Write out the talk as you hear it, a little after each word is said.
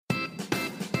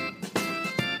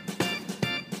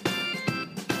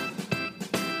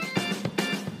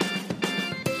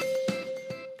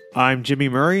I'm Jimmy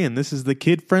Murray, and this is the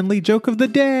kid-friendly joke of the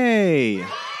day.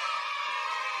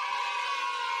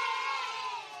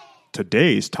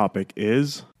 Today's topic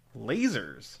is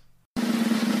lasers.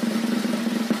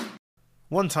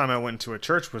 One time I went to a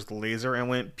church with a laser and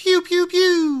went pew pew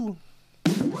pew.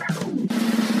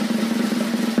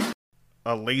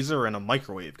 A laser and a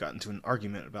microwave got into an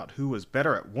argument about who was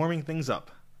better at warming things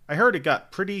up. I heard it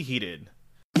got pretty heated.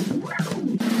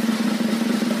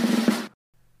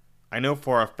 I know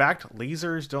for a fact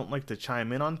lasers don't like to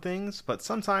chime in on things, but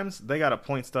sometimes they gotta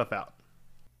point stuff out.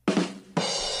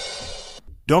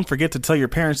 Don't forget to tell your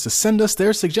parents to send us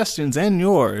their suggestions and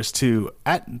yours to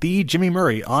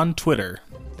 @TheJimmyMurray on Twitter.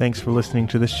 Thanks for listening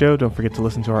to this show. Don't forget to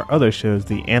listen to our other shows,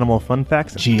 the Animal Fun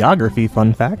Facts, Geography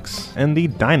Fun Facts, and the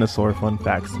Dinosaur Fun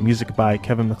Facts. Music by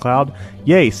Kevin MacLeod.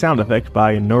 Yay! Sound effect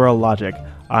by Neurologic.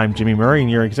 I'm Jimmy Murray, and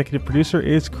your executive producer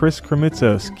is Chris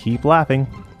Kremitzos. Keep laughing.